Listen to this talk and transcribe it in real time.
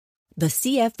The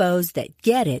CFOs that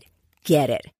get it,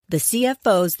 get it. The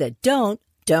CFOs that don't,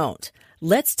 don't.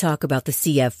 Let's talk about the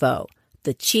CFO,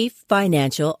 the Chief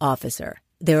Financial Officer.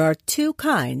 There are two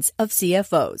kinds of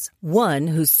CFOs. One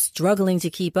who's struggling to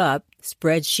keep up,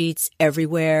 spreadsheets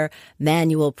everywhere,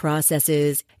 manual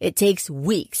processes. It takes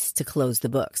weeks to close the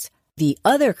books. The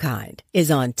other kind is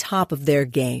on top of their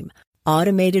game.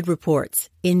 Automated reports,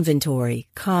 inventory,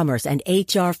 commerce, and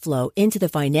HR flow into the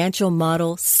financial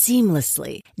model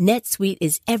seamlessly. NetSuite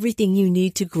is everything you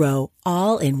need to grow,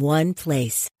 all in one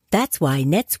place. That's why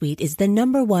NetSuite is the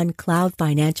 #1 cloud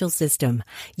financial system,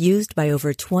 used by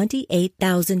over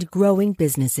 28,000 growing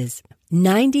businesses.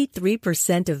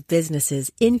 93% of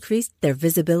businesses increased their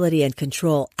visibility and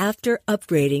control after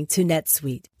upgrading to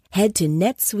NetSuite. Head to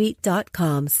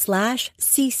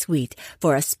netsuite.com/C-Suite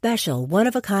for a special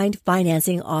one-of-a-kind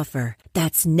financing offer.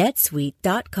 That's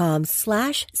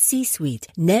netsuite.com/C-Suite.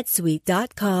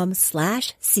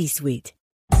 netsuite.com/C-Suite.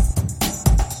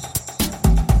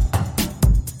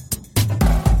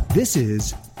 This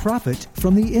is Profit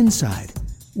from the Inside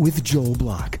with Joel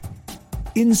Block.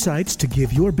 Insights to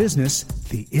give your business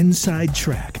the inside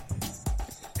track.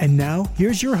 And now,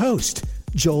 here's your host,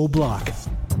 Joel Block.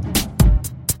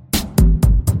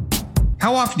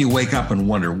 How often do you wake up and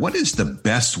wonder, what is the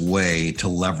best way to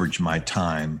leverage my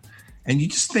time? And you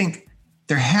just think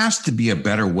there has to be a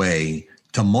better way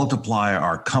to multiply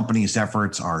our company's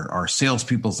efforts, our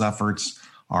salespeople's efforts,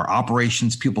 our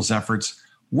operations people's efforts.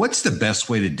 What's the best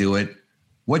way to do it?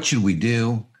 What should we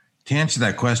do? To answer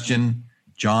that question,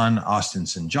 Jon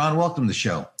Ostenson. Jon, welcome to the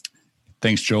show.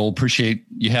 Thanks, Joel. Appreciate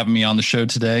you having me on the show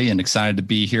today and excited to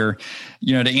be here.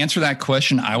 You know, to answer that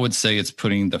question, I would say it's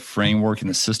putting the framework and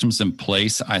the systems in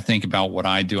place. I think about what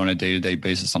I do on a day-to-day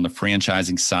basis on the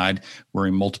franchising side,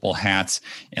 wearing multiple hats,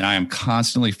 and I am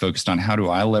constantly focused on how do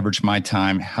I leverage my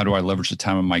time? How do I leverage the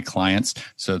time of my clients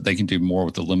so that they can do more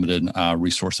with the limited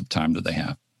resource of time that they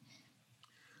have?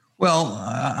 Well,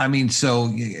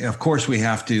 so of course we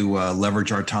have to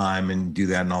leverage our time and do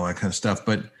that and all that kind of stuff.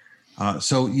 But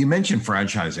so you mentioned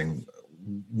franchising.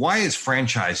 Why is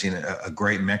franchising a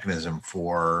great mechanism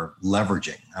for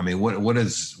leveraging? I mean, what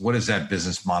does that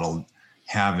business model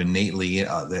have innately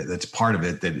that's part of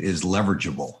it that is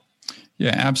leverageable?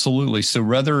 Yeah, absolutely. So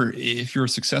whether if you're a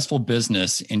successful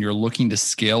business and you're looking to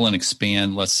scale and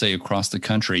expand, let's say across the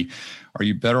country, are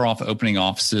you better off opening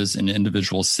offices in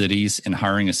individual cities and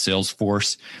hiring a sales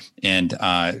force and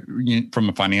from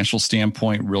a financial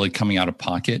standpoint, really coming out of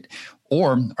pocket?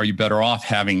 Or are you better off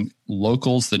having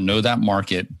locals that know that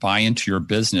market buy into your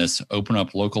business, open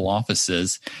up local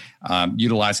offices,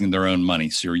 utilizing their own money?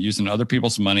 So you're using other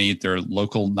people's money, their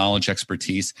local knowledge,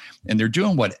 expertise, and they're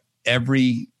doing what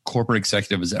every corporate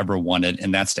executive has ever wanted,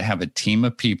 and that's to have a team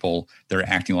of people that are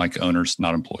acting like owners,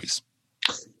 not employees.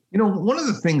 You know, one of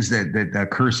the things that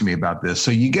occurs to me about this,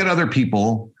 so you get other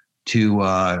people to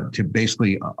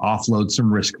basically offload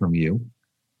some risk from you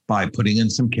by putting in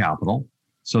some capital.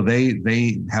 So they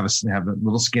have a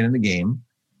little skin in the game,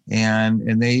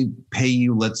 and they pay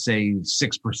you, let's say,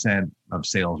 6% of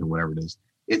sales or whatever it is.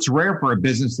 It's rare for a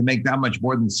business to make that much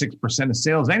more than 6% of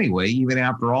sales anyway, even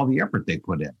after all the effort they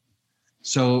put in.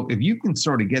 So if you can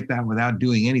sort of get that without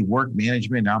doing any work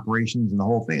management, operations, and the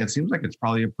whole thing, it seems like it's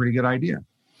probably a pretty good idea.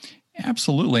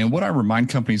 Absolutely. And what I remind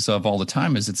companies of all the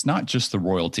time is it's not just the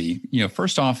royalty. You know,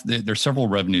 first off, there's several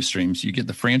revenue streams. You get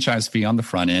the franchise fee on the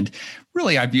front end.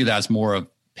 Really, I view that as more of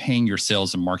paying your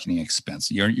sales and marketing expense.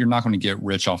 You're not going to get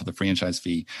rich off of the franchise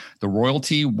fee. The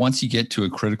royalty, once you get to a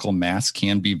critical mass,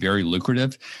 can be very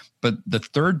lucrative. But the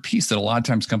third piece that a lot of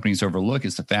times companies overlook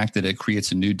is the fact that it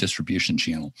creates a new distribution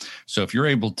channel. So if you're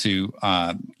able to,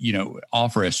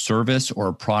 offer a service or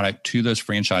a product to those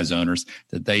franchise owners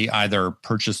that they either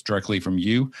purchase directly from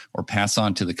you or pass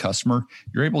on to the customer,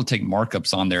 you're able to take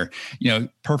markups on there. You know,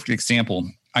 perfect example.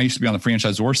 I used to be on the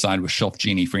franchisor side with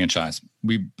ShelfGenie franchise.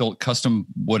 We built custom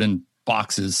wooden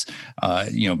boxes,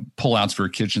 pullouts for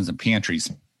kitchens and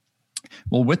pantries.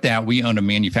 Well, with that, we owned a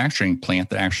manufacturing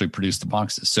plant that actually produced the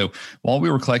boxes. So while we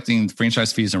were collecting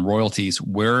franchise fees and royalties,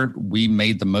 where we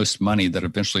made the most money that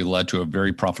eventually led to a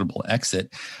very profitable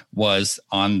exit was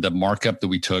on the markup that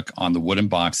we took on the wooden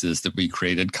boxes that we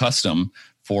created custom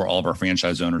for all of our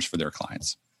franchise owners for their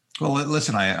clients. Well,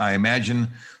 listen, I imagine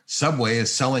Subway is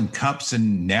selling cups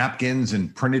and napkins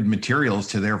and printed materials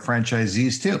to their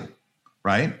franchisees too,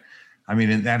 right? I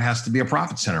mean, that has to be a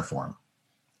profit center for them.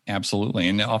 Absolutely.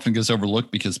 And it often gets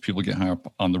overlooked because people get hung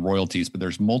up on the royalties, but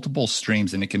there's multiple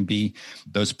streams, and it can be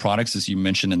those products, as you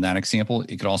mentioned in that example.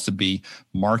 It could also be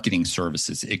marketing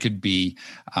services. It could be,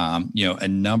 a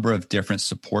number of different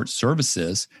support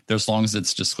services. As long as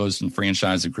it's disclosed in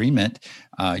franchise agreement,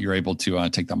 you're able to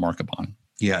take that markup on.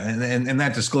 Yeah. And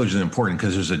that disclosure is important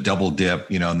because there's a double dip,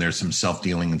 and there's some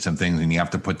self-dealing and some things, and you have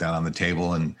to put that on the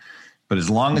table. But as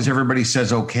long as everybody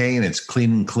says okay and it's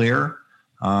clean and clear,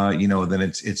 then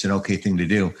it's an okay thing to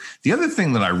do. The other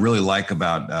thing that I really like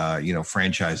about,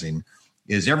 franchising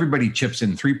is everybody chips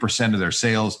in 3% of their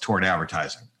sales toward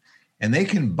advertising, and they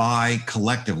can buy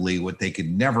collectively what they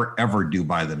could never, ever do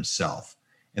by themselves.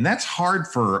 And that's hard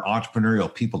for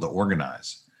entrepreneurial people to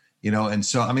organize, and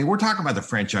so, we're talking about the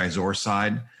franchisor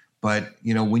side, but,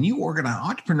 when you organize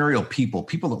entrepreneurial people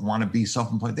that want to be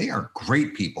self-employed, they are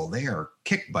great people. They are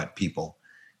kick butt people.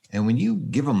 And when you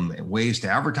give them ways to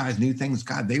advertise new things,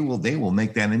 God, they will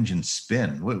make that engine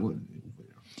spin.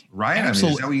 Ryan, is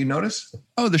that what you notice?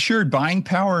 Oh, the shared buying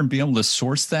power and being able to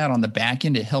source that on the back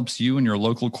end, it helps you and your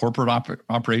local corporate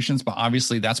operations. But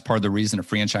obviously, that's part of the reason a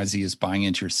franchisee is buying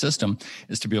into your system,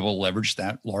 is to be able to leverage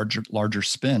that larger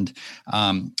spend.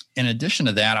 In addition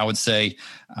to that, I would say,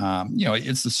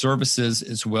 it's the services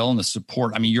as well and the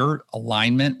support. Your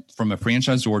alignment from a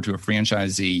franchisor to a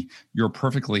franchisee, you're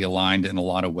perfectly aligned in a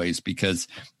lot of ways, because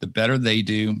the better they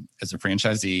do as a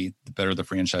franchisee, the better the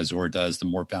franchisor does, the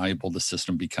more valuable the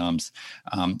system becomes.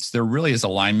 So there really is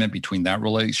alignment between that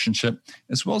relationship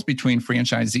as well as between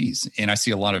franchisees. And I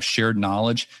see a lot of shared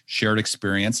knowledge, shared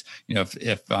experience.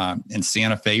 If in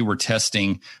Santa Fe, we're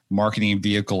testing marketing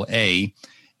vehicle A,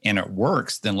 and it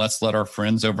works, then let's let our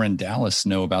friends over in Dallas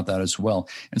know about that as well.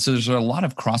 And so there's a lot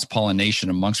of cross-pollination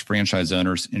amongst franchise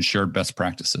owners and shared best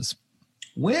practices.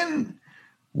 When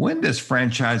does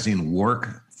franchising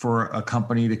work for a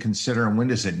company to consider, and when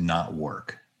does it not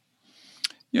work?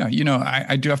 Yeah,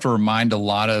 I do have to remind a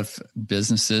lot of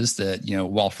businesses that,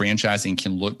 while franchising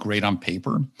can look great on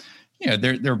paper,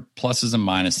 there are pluses and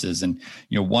minuses. And,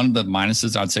 one of the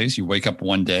minuses I'd say is you wake up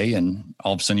one day and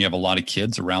all of a sudden you have a lot of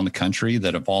kids around the country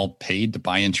that have all paid to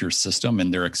buy into your system,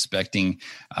 and they're expecting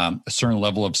a certain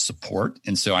level of support.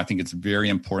 And so I think it's very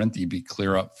important that you be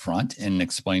clear up front and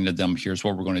explain to them, here's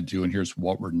what we're going to do and here's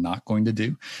what we're not going to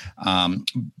do.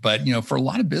 But, for a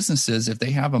lot of businesses, if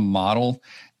they have a model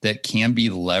that can be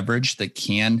leveraged, that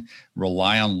can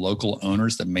rely on local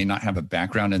owners that may not have a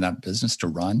background in that business to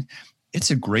run,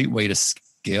 it's a great way to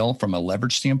scale from a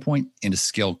leverage standpoint and to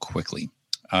scale quickly.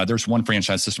 There's one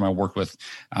franchise system I worked with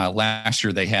last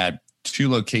year. They had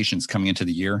 2 locations coming into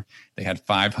the year. They had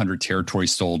 500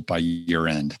 territories sold by year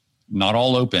end. Not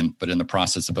all open, but in the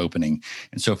process of opening.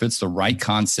 And so if it's the right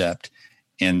concept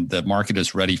and the market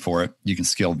is ready for it, you can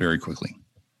scale very quickly.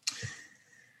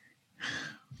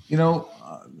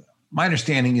 My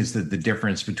understanding is that the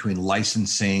difference between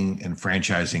licensing and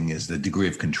franchising is the degree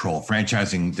of control.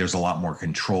 Franchising, there's a lot more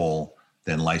control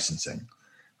than licensing.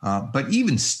 But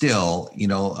even still,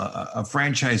 a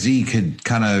franchisee could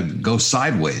kind of go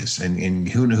sideways, and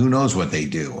who knows what they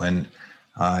do. And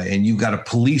you've got to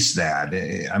police that.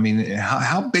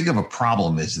 How big of a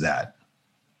problem is that?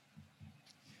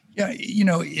 Yeah,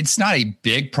 it's not a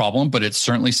big problem, but it's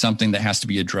certainly something that has to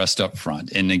be addressed up front.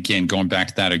 And again, going back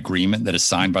to that agreement that is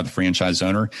signed by the franchise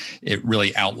owner, it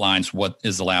really outlines what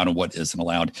is allowed and what isn't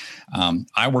allowed.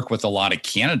 I work with a lot of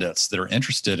candidates that are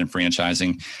interested in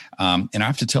franchising, and I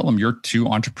have to tell them, you're too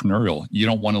entrepreneurial. You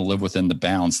don't want to live within the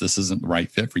bounds. This isn't the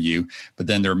right fit for you. But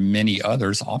then there are many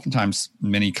others, oftentimes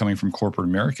many coming from corporate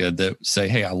America, that say,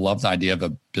 hey, I love the idea of a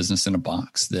business in a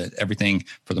box, that everything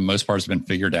for the most part has been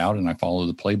figured out and I follow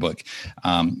the playbook.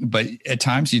 But at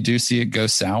times you do see it go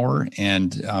sour.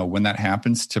 And when that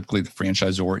happens, typically the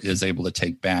franchisor is able to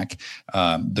take back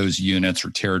those units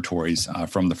or territories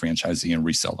from the franchisee and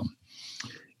resell them.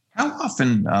 How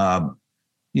often,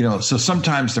 so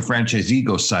sometimes the franchisee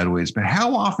goes sideways, but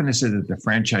how often is it that the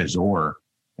franchisor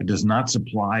does not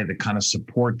supply the kind of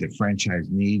support that franchisees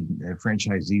need,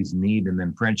 and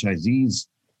then franchisees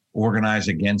organize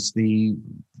against the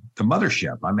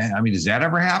mothership? Does that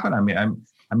ever happen?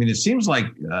 It seems like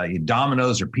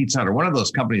Domino's or Pizza Hut or one of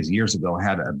those companies years ago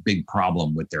had a big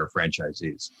problem with their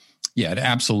franchisees. Yeah, it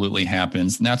absolutely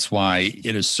happens. And that's why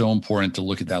it is so important to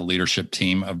look at that leadership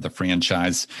team of the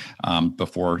franchise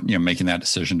before making that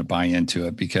decision to buy into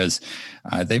it, because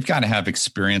they've got to have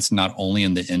experience not only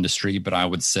in the industry, but I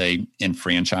would say in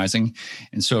franchising.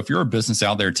 And so if you're a business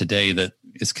out there today that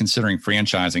is considering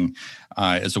franchising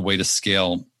as a way to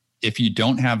scale, if you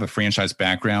don't have a franchise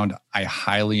background, I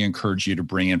highly encourage you to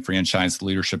bring in franchise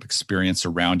leadership experience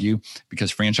around you,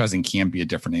 because franchising can be a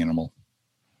different animal.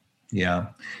 Yeah.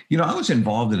 I was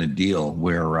involved in a deal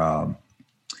where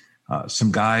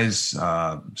some guys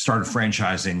started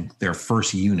franchising their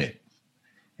first unit,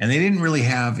 and they didn't really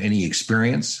have any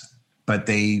experience, but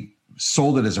they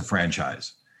sold it as a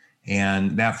franchise.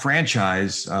 And that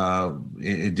franchise,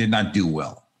 it did not do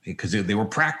well because they were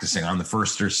practicing on the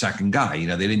first or second guy.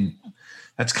 They didn't.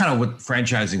 That's kind of what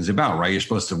franchising is about, right? You're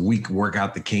supposed to work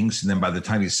out the kinks, and then by the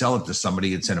time you sell it to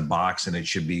somebody, it's in a box and it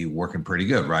should be working pretty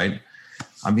good, right?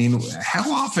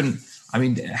 How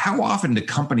often do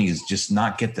companies just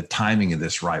not get the timing of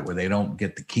this right, where they don't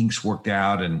get the kinks worked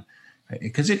out? And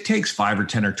because it takes 5 or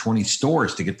 10 or 20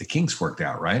 stores to get the kinks worked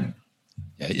out, right?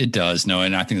 Yeah, it does. No,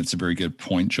 and I think that's a very good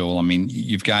point, Joel.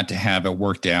 You've got to have it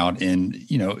worked out, and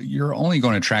you're only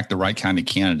going to attract the right kind of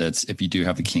candidates if you do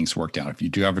have the kinks worked out, if you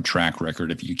do have a track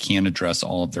record, if you can address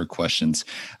all of their questions.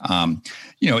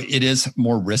 It is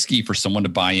more risky for someone to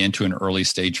buy into an early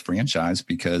stage franchise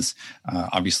because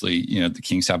obviously, the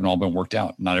kinks haven't all been worked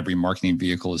out. Not every marketing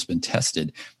vehicle has been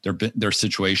tested. There are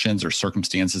situations or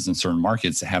circumstances in certain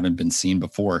markets that haven't been seen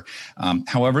before.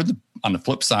 However, on the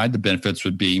flip side, the benefits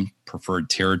would be preferred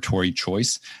territory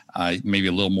choice, maybe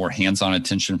a little more hands-on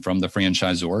attention from the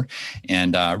franchisor,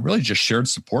 and really just shared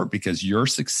support, because your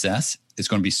success is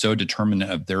going to be so determinant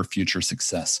of their future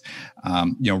success.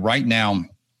 Right now,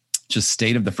 just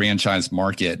state of the franchise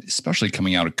market, especially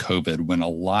coming out of COVID, when a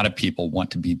lot of people want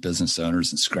to be business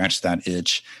owners and scratch that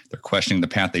itch, they're questioning the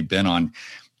path they've been on.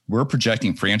 We're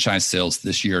projecting franchise sales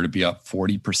this year to be up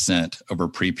 40% over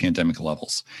pre-pandemic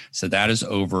levels. So that is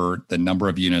over the number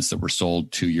of units that were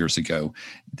sold 2 years ago.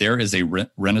 There is a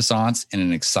renaissance and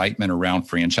an excitement around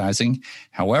franchising.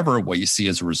 However, what you see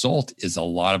as a result is a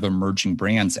lot of emerging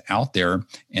brands out there,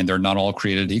 and they're not all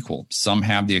created equal. Some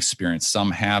have the experience,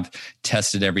 some have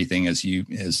tested everything, as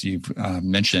you've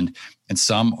mentioned, and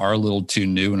some are a little too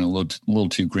new and a little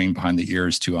too green behind the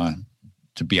ears to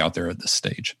be out there at this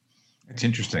stage. It's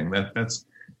interesting. That's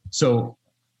so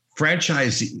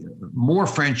more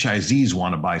franchisees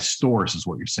want to buy stores, is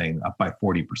what you're saying, up by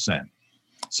 40%.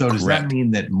 So does Correct. that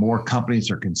mean that more companies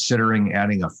are considering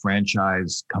adding a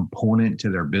franchise component to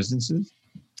their businesses?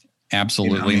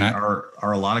 Absolutely. Are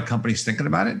a lot of companies thinking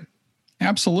about it?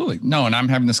 Absolutely. No, and I'm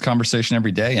having this conversation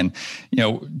every day. And,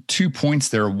 2 points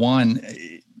there. One,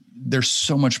 there's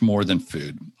so much more than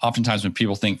food. Oftentimes when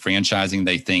people think franchising,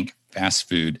 they think fast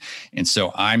food. And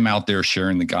so I'm out there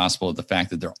sharing the gospel of the fact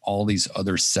that there are all these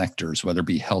other sectors, whether it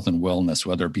be health and wellness,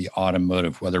 whether it be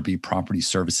automotive, whether it be property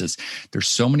services. There's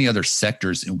so many other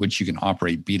sectors in which you can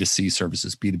operate B2C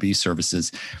services, B2B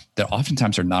services, that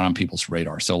oftentimes are not on people's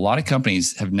radar. So a lot of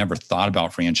companies have never thought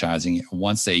about franchising.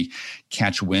 Once they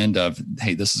catch wind of,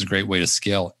 hey, this is a great way to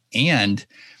scale, and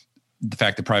the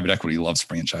fact that private equity loves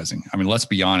franchising. Let's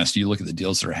be honest. You look at the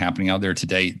deals that are happening out there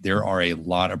today, there are a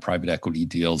lot of private equity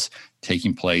deals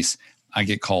taking place. I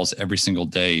get calls every single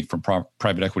day from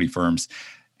private equity firms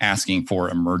asking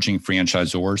for emerging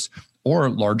franchisors or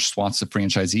large swaths of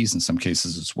franchisees in some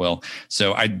cases as well.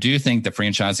 So I do think that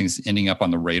franchising is ending up on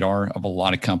the radar of a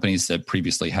lot of companies that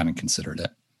previously hadn't considered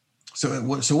it. So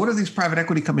what are these private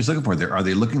equity companies looking for? Are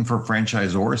they looking for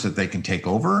franchisors that they can take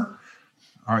over?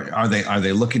 Are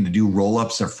they looking to do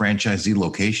roll-ups of franchisee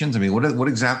locations? What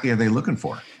exactly are they looking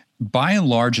for? By and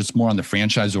large, it's more on the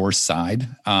franchisor side.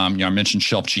 I mentioned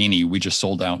ShelfGenie. We just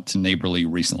sold out to Neighborly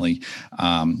recently.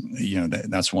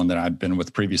 That's one that I've been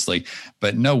with previously.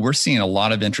 But no, we're seeing a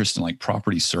lot of interest in like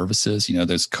property services.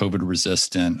 Those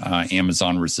COVID-resistant,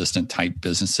 Amazon-resistant type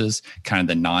businesses, kind of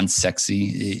the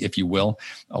non-sexy, if you will.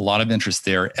 A lot of interest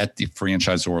there at the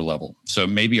franchisor level. So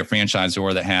maybe a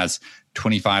franchisor that has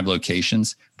 25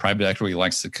 locations. Private equity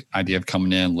likes the idea of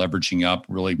coming in, leveraging up,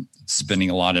 really spending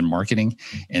a lot in marketing,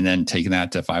 and then taking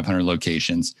that to 500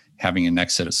 locations, having an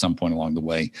exit at some point along the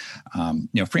way.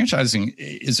 Franchising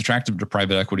is attractive to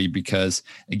private equity because,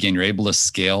 again, you're able to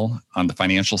scale on the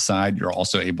financial side. You're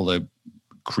also able to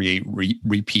create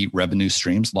repeat revenue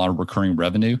streams, a lot of recurring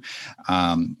revenue.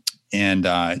 They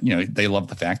love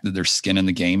the fact that there's skin in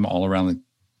the game all around the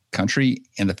country,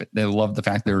 and they love the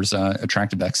fact there's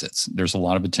attractive exits. There's a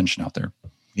lot of attention out there.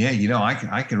 Yeah,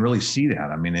 I can really see that.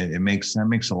 It makes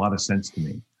a lot of sense to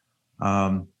me.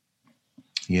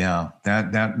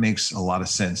 That makes a lot of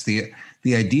sense. The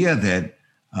idea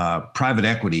that private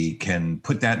equity can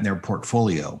put that in their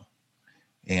portfolio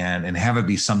and have it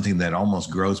be something that almost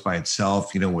grows by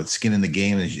itself, with skin in the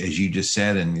game, as you just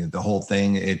said, and the whole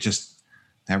thing,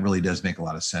 that really does make a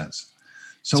lot of sense.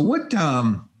 So what?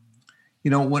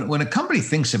 When a company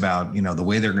thinks about, the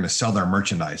way they're going to sell their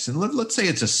merchandise, and let's say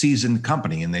it's a seasoned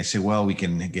company and they say, well, we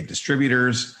can get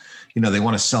distributors, they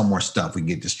want to sell more stuff. We can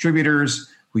get distributors,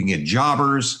 we can get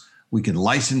jobbers. We can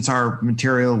license our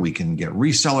material. We can get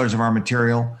resellers of our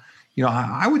material.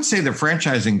 I would say that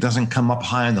franchising doesn't come up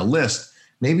high on the list,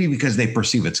 maybe because they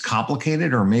perceive it's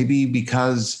complicated, or maybe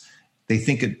because they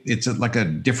think it's like a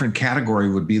different category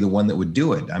would be the one that would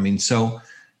do it. I mean, so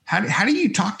how do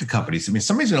you talk to companies? I mean,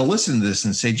 somebody's going to listen to this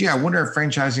and say, gee, I wonder if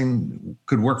franchising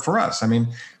could work for us. I mean,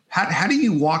 how do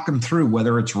you walk them through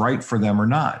whether it's right for them or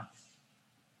not?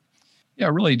 Yeah,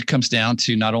 it really comes down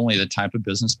to not only the type of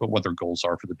business, but what their goals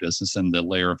are for the business and the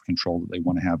layer of control that they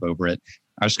want to have over it.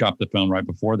 I just got off the phone right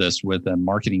before this with a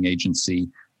marketing agency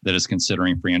that is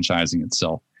considering franchising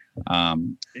itself. I'd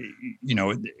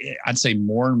say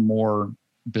more and more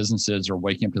businesses are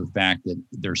waking up to the fact that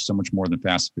there's so much more than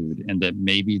fast food, and that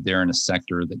maybe they're in a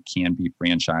sector that can be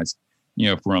franchised,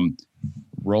 from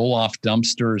roll-off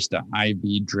dumpsters to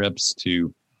IV drips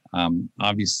to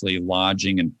obviously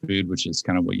lodging and food, which is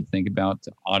kind of what you think about,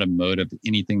 to automotive,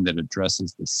 anything that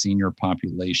addresses the senior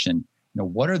population.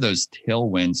 What are those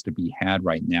tailwinds to be had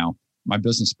right now? My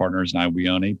business partners and I, we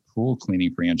own a pool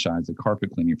cleaning franchise, a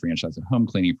carpet cleaning franchise, a home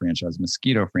cleaning franchise,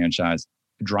 mosquito franchise,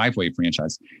 a driveway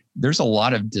franchise. There's a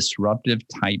lot of disruptive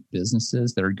type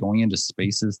businesses that are going into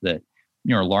spaces that,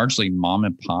 are largely mom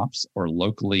and pops or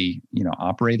locally,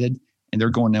 operated. And they're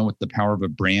going in with the power of a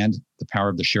brand, the power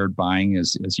of the shared buying,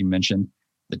 as you mentioned,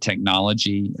 the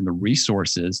technology and the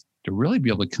resources to really be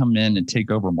able to come in and take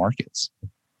over markets.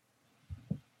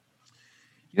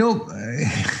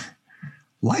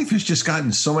 Life has just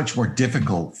gotten so much more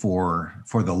difficult for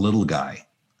the little guy.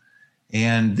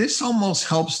 And this almost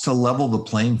helps to level the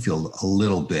playing field a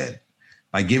little bit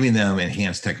by giving them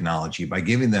enhanced technology, by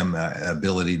giving them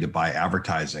ability to buy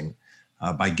advertising,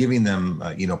 by giving them,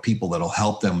 people that'll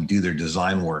help them do their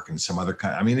design work and some other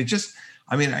kind.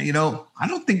 I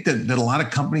don't think that a lot of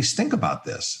companies think about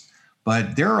this,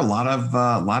 but there are a lot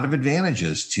of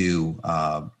advantages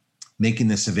to making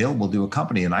this available to a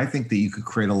company. And I think that you could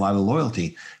create a lot of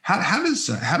loyalty. How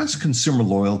does consumer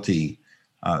loyalty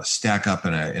stack up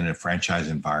in a franchise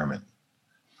environment?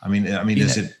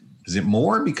 Is it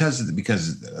more because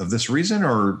of this reason,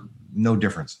 or no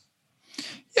difference?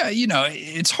 Yeah,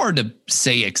 it's hard to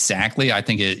say exactly. I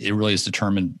think it really is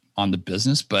determined on the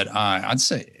business, but I'd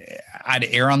say I'd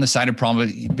err on the side of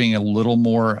probably being a little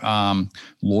more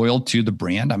loyal to the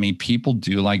brand. I mean, people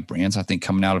do like brands. I think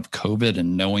coming out of COVID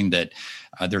and knowing that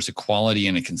there's a quality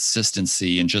and a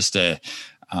consistency and just the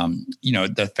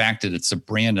fact that it's a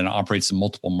brand and operates in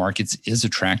multiple markets is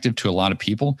attractive to a lot of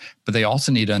people, but they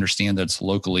also need to understand that it's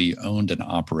locally owned and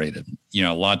operated.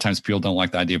 A lot of times people don't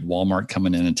like the idea of Walmart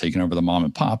coming in and taking over the mom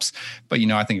and pops, but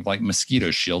I think of like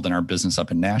Mosquito Shield in our business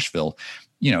up in Nashville.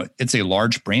 It's a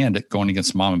large brand going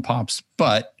against mom and pops,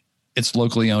 but it's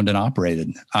locally owned and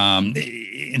operated.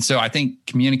 And so I think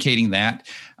communicating that,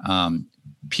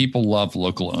 people love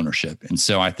local ownership. And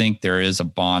so I think there is a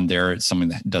bond there. It's something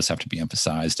that does have to be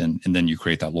emphasized. And then you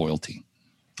create that loyalty.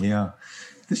 Yeah.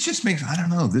 This just makes, I don't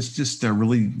know, this just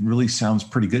really, really sounds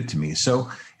pretty good to me. So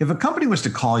if a company was to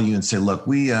call you and say, look,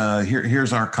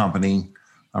 here's our company.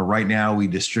 Right now we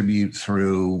distribute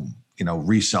through,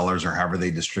 resellers or however they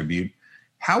distribute.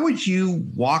 How would you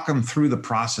walk them through the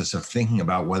process of thinking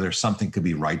about whether something could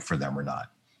be right for them or not?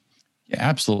 Yeah,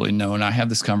 absolutely. No. And I have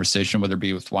this conversation, whether it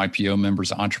be with YPO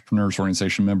members, entrepreneurs,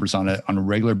 organization members on a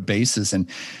regular basis. And,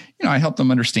 I help them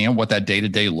understand what that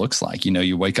day-to-day looks like.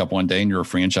 You wake up one day and you're a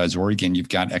franchisor again, you've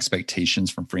got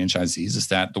expectations from franchisees. Is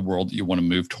that the world that you want to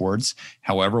move towards?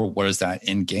 However, what is that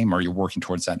end game? Are you working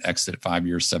towards that exit 5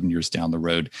 years, 7 years down the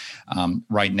road?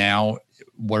 Right now,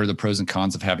 what are the pros and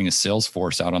cons of having a sales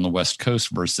force out on the West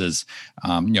Coast versus,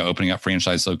 opening up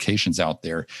franchise locations out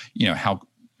there? How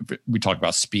we talk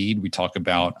about speed, we talk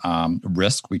about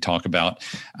risk, we talk about,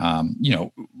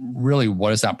 really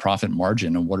what is that profit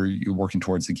margin and what are you working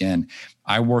towards? Again,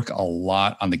 I work a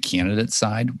lot on the candidate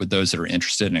side with those that are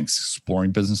interested in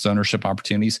exploring business ownership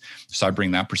opportunities. So I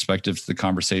bring that perspective to the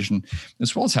conversation,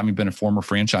 as well as having been a former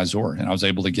franchisor. And I was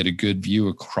able to get a good view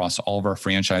across all of our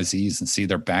franchisees and see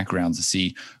their backgrounds and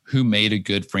see who made a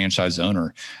good franchise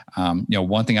owner.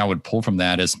 One thing I would pull from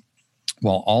that is,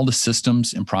 while all the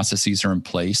systems and processes are in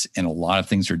place and a lot of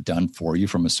things are done for you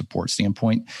from a support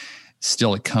standpoint,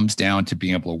 still it comes down to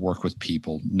being able to work with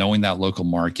people, knowing that local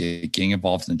market, getting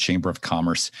involved in the Chamber of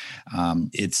Commerce.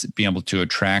 It's being able to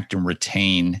attract and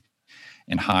retain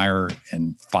and hire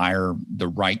and fire the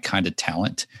right kind of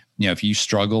talent. If you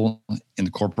struggle in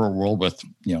the corporate world with,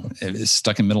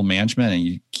 stuck in middle management and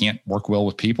you can't work well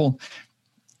with people,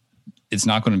 it's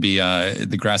not going to be,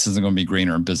 the grass isn't going to be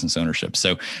greener in business ownership.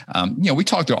 So, we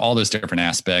talk through all those different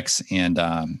aspects and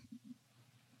then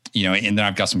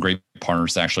I've got some great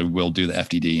partners that actually will do the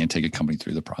FDD and take a company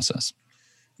through the process.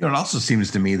 It also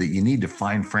seems to me that you need to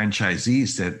find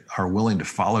franchisees that are willing to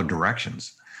follow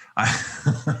directions. In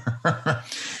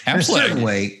a certain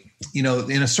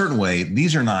way,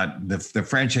 these are not the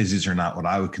franchisees are not what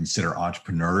I would consider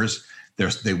entrepreneurs.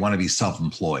 They want to be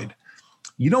self-employed.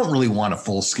 You don't really want a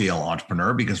full-scale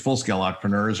entrepreneur, because full-scale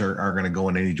entrepreneurs are going to go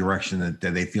in any direction that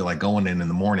they feel like going in the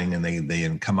morning, and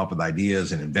they come up with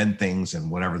ideas and invent things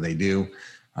and whatever they do.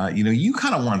 You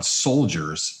kind of want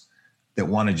soldiers that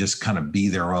want to just kind of be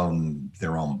their own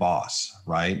boss,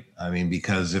 right? I mean,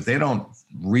 because if they don't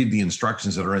read the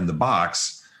instructions that are in the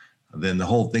box, then the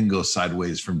whole thing goes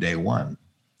sideways from day one.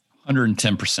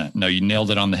 110%. No, you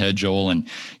nailed it on the head, Joel. And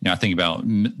I think about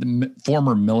the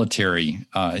former military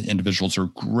individuals are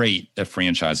great at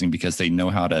franchising because they know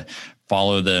how to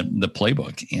follow the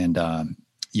playbook. And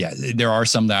there are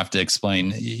some that have to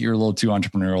explain, you're a little too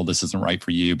entrepreneurial, this isn't right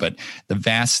for you. But the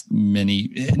vast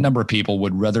number of people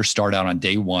would rather start out on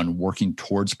day one working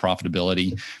towards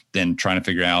profitability than trying to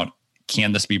figure out,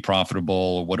 can this be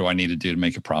profitable? What do I need to do to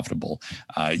make it profitable?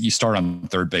 You start on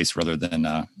third base rather than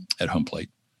at home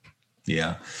plate.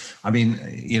 Yeah. I mean,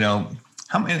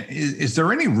 is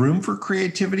there any room for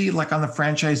creativity like on the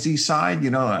franchisee side?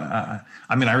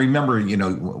 I remember,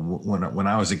 when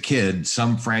I was a kid,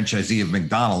 some franchisee of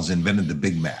McDonald's invented the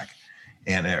Big Mac.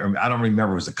 And I don't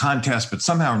remember, it was a contest, but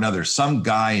somehow or another, some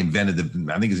guy invented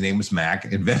I think his name was Mac,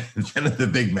 invented the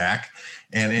Big Mac.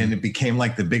 And it became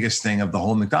like the biggest thing of the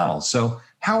whole McDonald's. So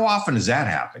how often does that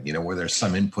happen, where there's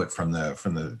some input from the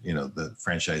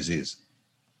franchisees?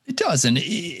 It does. And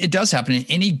it does happen. And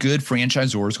any good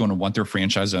franchisor is going to want their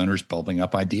franchise owners building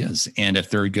up ideas. And if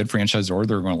they're a good franchisor,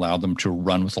 they're going to allow them to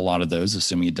run with a lot of those,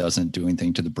 assuming it doesn't do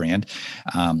anything to the brand.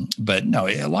 But no,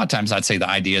 a lot of times I'd say the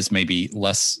ideas may be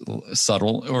less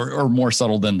subtle or more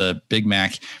subtle than the Big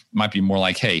Mac. Might be more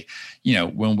like, hey,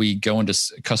 when we go into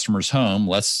customer's home,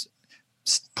 let's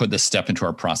put this step into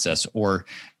our process. Or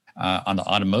on the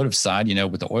automotive side,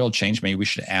 with the oil change, maybe we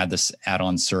should add this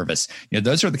add-on service.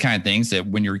 Those are the kind of things that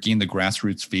when you're getting the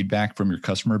grassroots feedback from your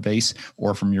customer base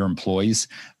or from your employees,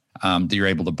 that you're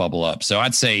able to bubble up. So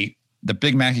I'd say the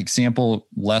Big Mac example,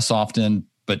 less often,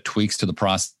 but tweaks to the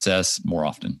process more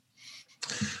often.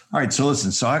 All right. So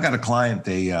listen, I got a client,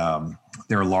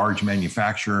 they're a large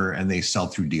manufacturer and they sell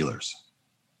through dealers.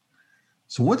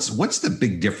 So what's the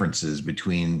big differences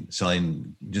between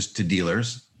selling just to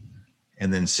dealers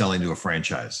and then selling to a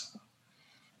franchise?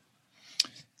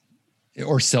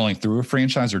 Or selling through a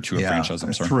franchise or to a franchise?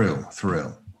 I'm sorry.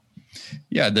 Through.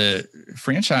 Yeah, the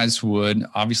franchise would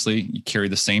obviously carry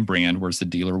the same brand, whereas the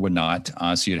dealer would not.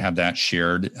 So you'd have that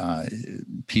shared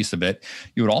piece of it.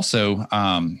 You would also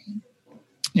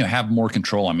have more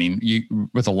control. I mean,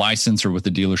 with a license or with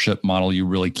the dealership model, you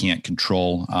really can't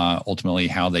control ultimately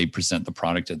how they present the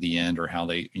product at the end, or how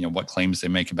they, what claims they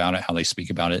make about it, how they speak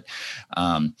about it.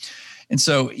 And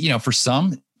so, for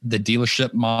some, the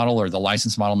dealership model or the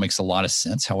license model makes a lot of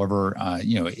sense. However,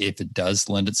 if it does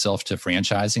lend itself to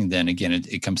franchising, then again,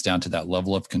 it comes down to that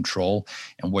level of control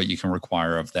and what you can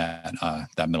require of that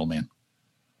middleman.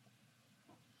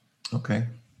 Okay.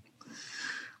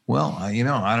 Well, I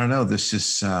don't know. This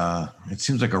is, it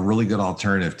seems like a really good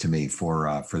alternative to me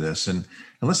for this. And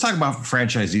let's talk about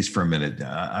franchisees for a minute.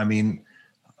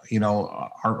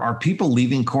 Are people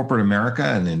leaving corporate America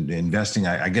and investing?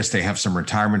 I guess they have some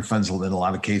retirement funds in a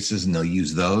lot of cases, and they'll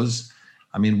use those.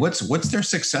 I mean, what's their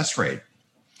success rate?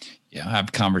 Yeah, I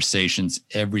have conversations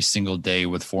every single day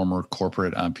with former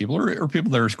corporate people or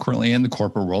people that are currently in the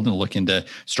corporate world and looking to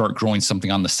start growing something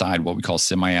on the side, what we call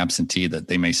semi-absentee, that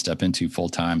they may step into full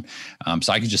time.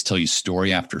 So I could just tell you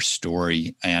story after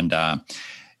story. And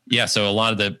so a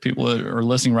lot of the people that are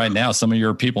listening right now, some of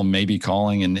your people may be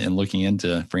calling and looking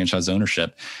into franchise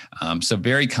ownership. So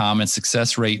very common,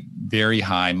 success rate very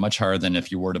high, much higher than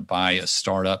if you were to buy a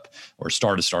startup or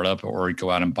start a startup or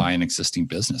go out and buy an existing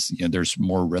business. There's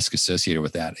more risk associated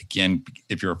with that. Again,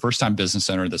 if you're a first-time business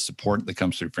owner, the support that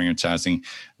comes through franchising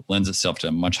lends itself to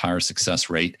a much higher success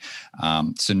rate.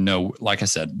 So no, like I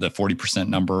said, the 40%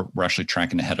 number, we're actually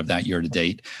tracking ahead of that year to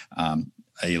date.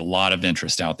 A lot of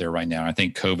interest out there right now. I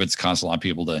think COVID's caused a lot of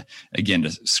people to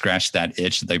scratch that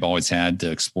itch that they've always had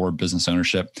to explore business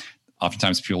ownership.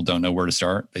 Oftentimes people don't know where to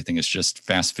start. They think it's just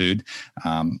fast food.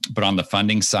 But on the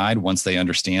funding side, once they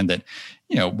understand that,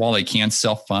 while they can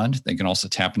self-fund, they can also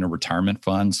tap into retirement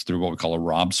funds through what we call a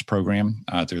ROBS program,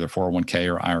 through their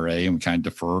 401k or IRA, and we kind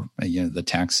of defer, the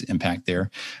tax impact there.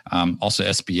 Also,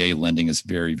 SBA lending is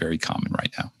very, very common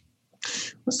right now.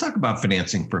 Let's talk about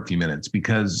financing for a few minutes,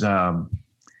 because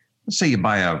let's say you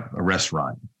buy a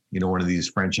restaurant, one of these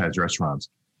franchise restaurants.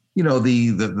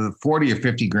 the 40 or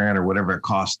 50 grand or whatever it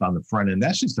costs on the front end,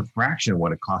 that's just a fraction of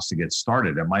what it costs to get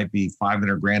started. It might be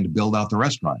 500 grand to build out the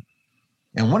restaurant.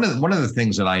 And one of the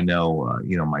things that I know,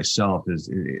 myself is,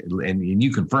 and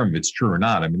you confirm if it's true or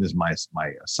not. I mean, this is my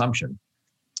assumption.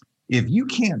 If you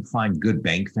can't find good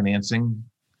bank financing,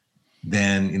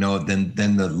 then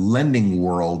the lending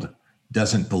world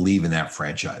doesn't believe in that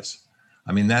franchise.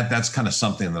 I mean, that's kind of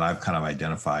something that I've kind of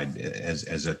identified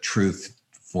as a truth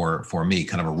for me,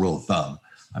 kind of a rule of thumb.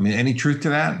 I mean, any truth to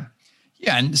that?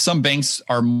 Yeah, and some banks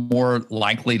are more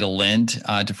likely to lend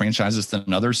to franchises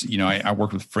than others. I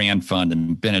work with Fran Fund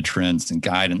and Benetrends and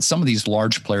Guide, and some of these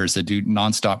large players that do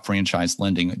nonstop franchise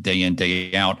lending day in,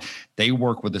 day out, they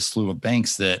work with a slew of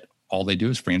banks that all they do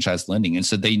is franchise lending. And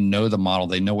so they know the model,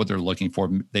 they know what they're looking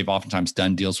for. They've oftentimes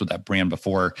done deals with that brand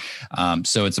before.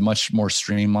 So it's a much more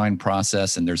streamlined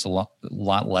process, and there's a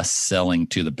lot less selling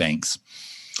to the banks.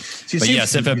 But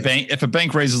yes, if a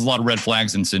bank raises a lot of red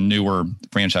flags and it's a newer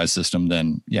franchise system,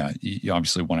 then yeah, you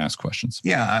obviously want to ask questions.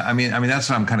 Yeah, I mean that's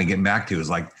what I'm kind of getting back to is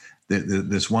like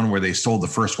this one where they sold the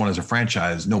first one as a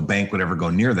franchise. No bank would ever go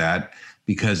near that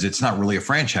because it's not really a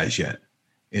franchise yet.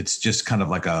 It's just kind of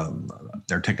like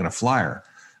they're taking a flyer.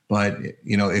 But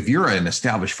if you're an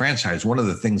established franchise, one of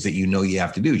the things that you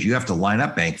have to do is you have to line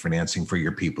up bank financing for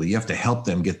your people. You have to help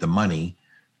them get the money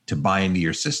to buy into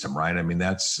your system, right? I mean,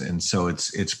 so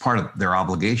it's part of their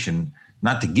obligation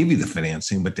not to give you the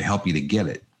financing, but to help you to get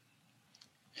it.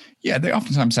 Yeah, they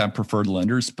oftentimes have preferred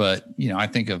lenders, but I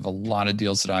think of a lot of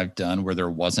deals that I've done where there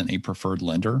wasn't a preferred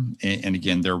lender, and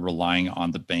again, they're relying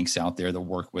on the banks out there that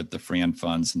work with the Fran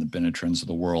Funds and the Benetrends of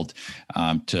the world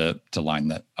to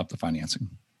line up the financing.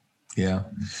 Yeah.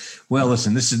 Well,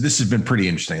 listen, this has been pretty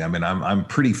interesting. I mean, I'm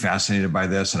pretty fascinated by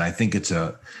this, and I think it's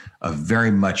a very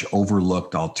much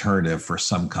overlooked alternative for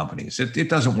some companies. It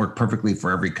doesn't work perfectly for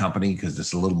every company because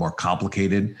it's a little more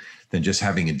complicated than just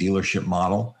having a dealership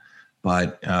model,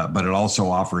 but it also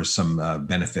offers some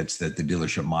benefits that the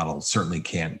dealership model certainly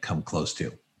can't come close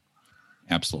to.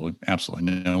 Absolutely.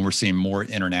 And we're seeing more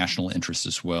international interest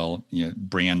as well.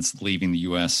 Brands leaving the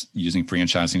U.S. using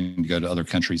franchising to go to other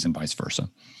countries and vice versa.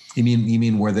 You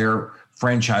mean where they're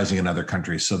franchising in other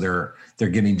countries, so they're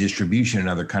getting distribution in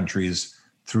other countries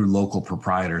through local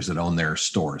proprietors that own their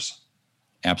stores?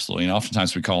 Absolutely. And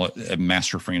oftentimes we call it a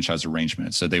master franchise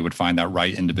arrangement. So they would find that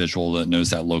right individual that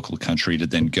knows that local country to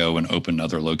then go and open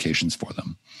other locations for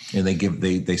them. And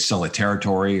they sell a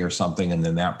territory or something, and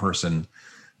then that person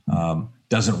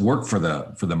doesn't work for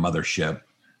the mothership,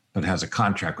 but has a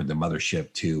contract with the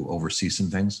mothership to oversee some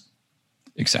things.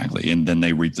 Exactly. And then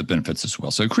they reap the benefits as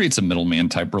well. So it creates a middleman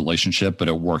type relationship, but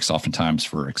it works oftentimes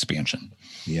for expansion.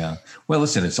 Yeah. Well,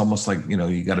 listen, it's almost like,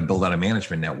 you got to build out a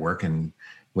management network, and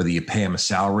whether you pay them a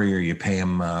salary or you pay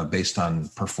them based on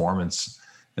performance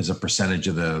as a percentage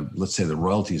of let's say the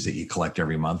royalties that you collect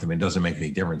every month. I mean, it doesn't make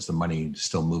any difference. The money is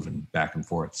still moving back and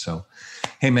forth. So,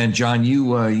 hey man, Jon,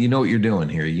 you know what you're doing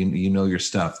here. You know your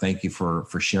stuff. Thank you for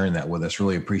sharing that with us.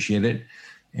 Really appreciate it.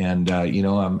 And, I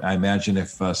imagine if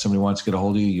somebody wants to get a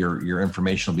hold of you, your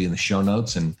information will be in the show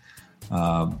notes, and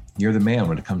you're the man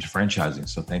when it comes to franchising.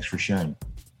 So thanks for sharing.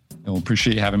 I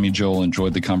appreciate you having me, Joel.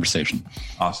 Enjoyed the conversation.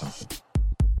 Awesome.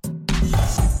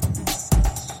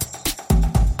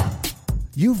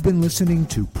 You've been listening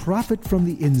to Profit from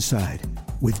the Inside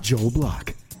with Joel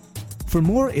Block. For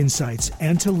more insights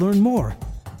and to learn more,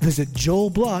 visit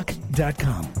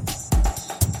joelblock.com.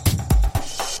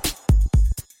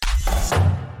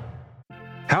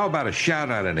 How about a shout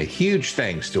out and a huge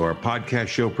thanks to our podcast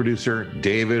show producer,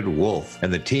 David Wolf,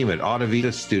 and the team at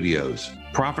Audivita Studios.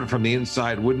 Profit from the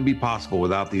Inside wouldn't be possible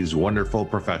without these wonderful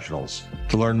professionals.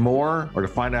 To learn more or to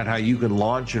find out how you can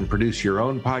launch and produce your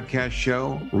own podcast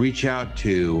show, reach out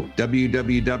to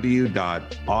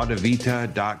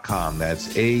www.audivita.com. That's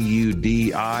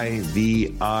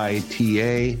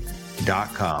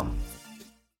AUDIVITA.com.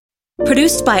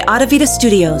 Produced by Audivita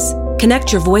Studios.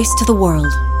 Connect your voice to the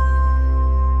world.